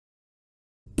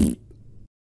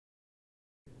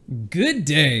Good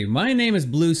day, my name is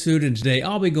Blue Suit and today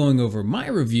I'll be going over my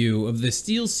review of the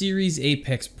SteelSeries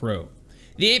Apex Pro.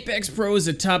 The Apex Pro is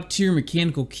a top-tier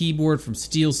mechanical keyboard from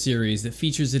SteelSeries that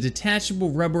features a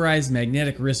detachable rubberized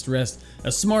magnetic wrist rest,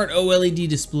 a smart OLED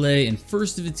display, and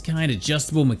first-of-its-kind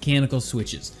adjustable mechanical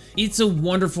switches. It's a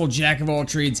wonderful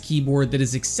jack-of-all-trades keyboard that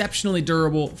is exceptionally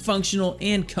durable, functional,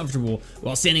 and comfortable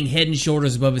while standing head and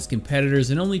shoulders above its competitors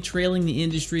and only trailing the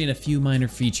industry in a few minor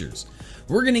features.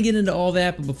 We're going to get into all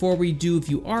that, but before we do, if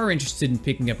you are interested in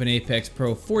picking up an Apex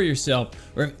Pro for yourself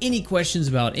or have any questions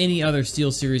about any other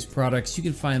SteelSeries products, you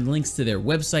can find links to their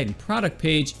website and product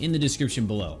page in the description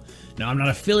below. Now, I'm not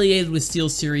affiliated with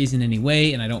SteelSeries in any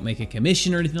way, and I don't make a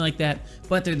commission or anything like that,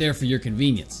 but they're there for your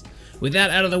convenience. With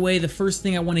that out of the way, the first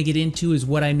thing I want to get into is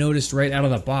what I noticed right out of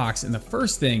the box, and the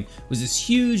first thing was this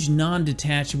huge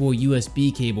non-detachable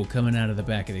USB cable coming out of the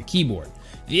back of the keyboard.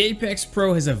 The Apex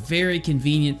Pro has a very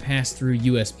convenient pass-through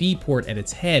USB port at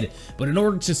its head, but in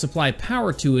order to supply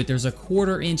power to it, there's a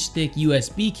 1/4 inch thick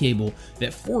USB cable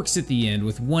that forks at the end,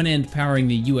 with one end powering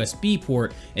the USB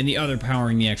port and the other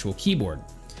powering the actual keyboard.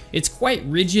 It's quite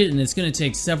rigid and it's going to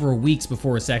take several weeks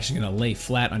before it's actually going to lay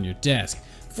flat on your desk.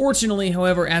 Fortunately,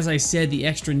 however, as I said, the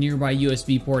extra nearby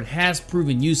USB port has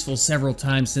proven useful several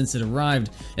times since it arrived,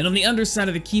 and on the underside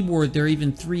of the keyboard there are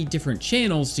even 3 different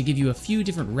channels to give you a few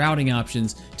different routing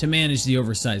options to manage the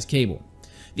oversized cable.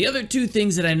 The other 2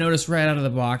 things that I noticed right out of the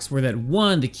box were that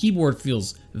 1, the keyboard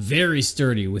feels very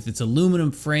sturdy with its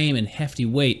aluminum frame and hefty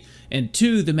weight, and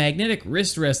 2, the magnetic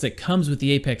wrist rest that comes with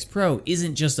the Apex Pro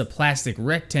isn't just a plastic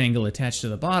rectangle attached to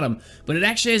the bottom, but it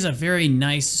actually has a very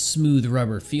nice smooth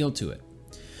rubber feel to it.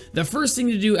 The first thing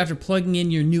to do after plugging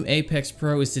in your new Apex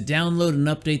Pro is to download and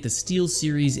update the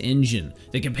SteelSeries engine,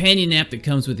 the companion app that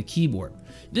comes with the keyboard.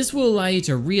 This will allow you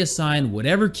to reassign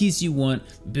whatever keys you want,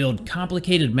 build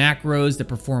complicated macros that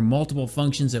perform multiple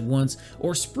functions at once,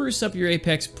 or spruce up your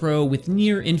Apex Pro with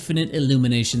near infinite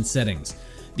illumination settings.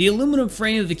 The aluminum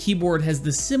frame of the keyboard has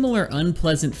the similar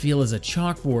unpleasant feel as a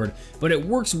chalkboard, but it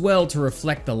works well to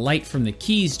reflect the light from the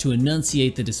keys to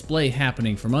enunciate the display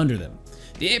happening from under them.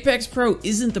 The Apex Pro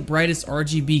isn't the brightest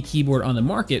RGB keyboard on the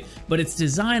market, but its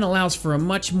design allows for a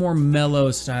much more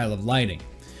mellow style of lighting.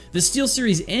 The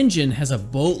SteelSeries engine has a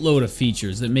boatload of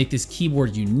features that make this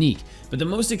keyboard unique, but the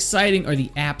most exciting are the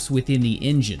apps within the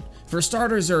engine. For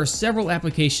starters, there are several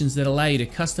applications that allow you to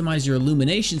customize your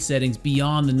illumination settings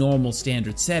beyond the normal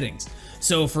standard settings.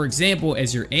 So for example,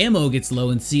 as your ammo gets low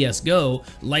in CSGO,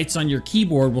 lights on your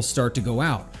keyboard will start to go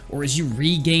out. Or as you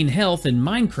regain health in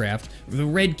Minecraft, the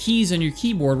red keys on your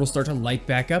keyboard will start to light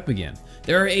back up again.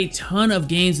 There are a ton of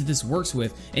games that this works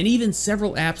with, and even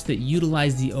several apps that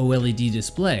utilize the OLED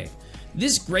display.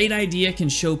 This great idea can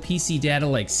show PC data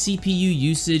like CPU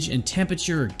usage and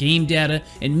temperature, game data,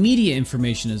 and media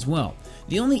information as well.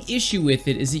 The only issue with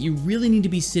it is that you really need to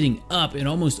be sitting up and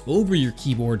almost over your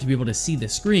keyboard to be able to see the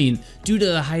screen due to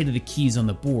the height of the keys on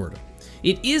the board.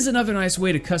 It is another nice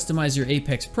way to customize your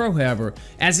Apex Pro, however,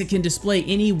 as it can display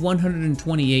any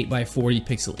 128 by 40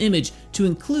 pixel image to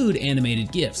include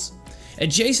animated GIFs.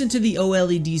 Adjacent to the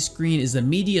OLED screen is the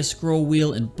media scroll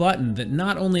wheel and button that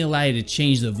not only allow you to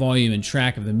change the volume and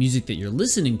track of the music that you're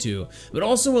listening to, but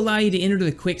also allow you to enter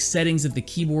the quick settings of the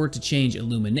keyboard to change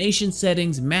illumination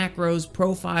settings, macros,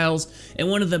 profiles, and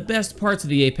one of the best parts of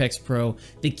the Apex Pro,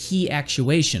 the key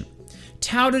actuation.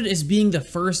 Touted as being the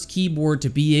first keyboard to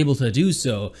be able to do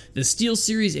so, the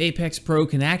SteelSeries Apex Pro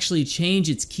can actually change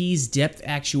its keys' depth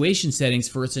actuation settings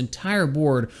for its entire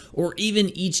board or even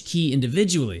each key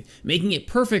individually, making it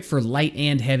perfect for light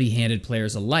and heavy-handed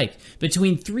players alike,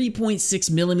 between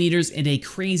 3.6mm and a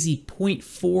crazy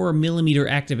 0.4mm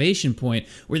activation point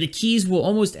where the keys will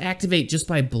almost activate just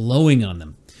by blowing on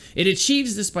them. It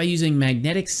achieves this by using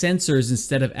magnetic sensors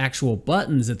instead of actual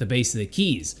buttons at the base of the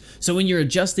keys. So when you're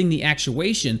adjusting the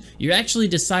actuation, you're actually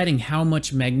deciding how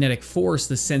much magnetic force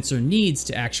the sensor needs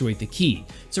to actuate the key.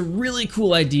 It's a really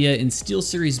cool idea, and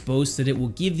SteelSeries boasts that it will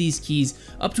give these keys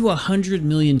up to 100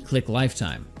 million click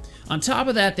lifetime. On top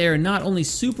of that, they are not only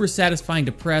super satisfying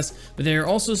to press, but they are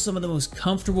also some of the most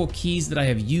comfortable keys that I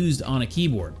have used on a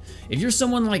keyboard. If you're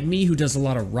someone like me who does a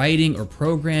lot of writing or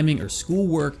programming or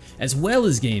schoolwork as well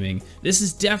as gaming, this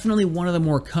is definitely one of the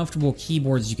more comfortable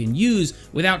keyboards you can use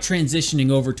without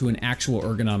transitioning over to an actual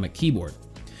ergonomic keyboard.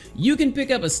 You can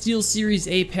pick up a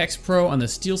SteelSeries Apex Pro on the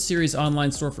SteelSeries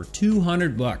online store for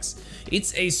 $200.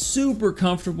 It's a super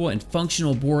comfortable and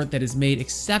functional board that is made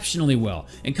exceptionally well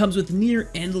and comes with near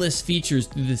endless features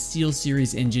through the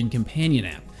SteelSeries Engine companion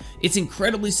app. It's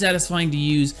incredibly satisfying to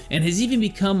use and has even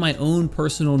become my own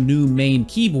personal new main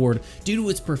keyboard due to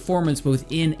its performance both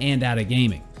in and out of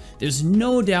gaming. There's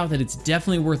no doubt that it's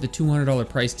definitely worth the $200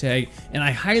 price tag, and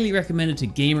I highly recommend it to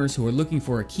gamers who are looking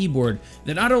for a keyboard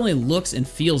that not only looks and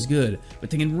feels good, but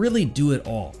they can really do it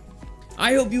all.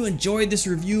 I hope you enjoyed this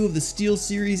review of the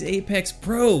SteelSeries Apex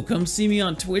Pro. Come see me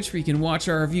on Twitch where you can watch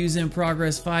our reviews in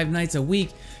progress 5 nights a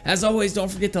week. As always, don't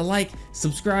forget to like,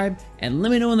 subscribe, and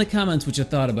let me know in the comments what you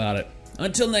thought about it.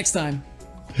 Until next time,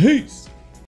 peace!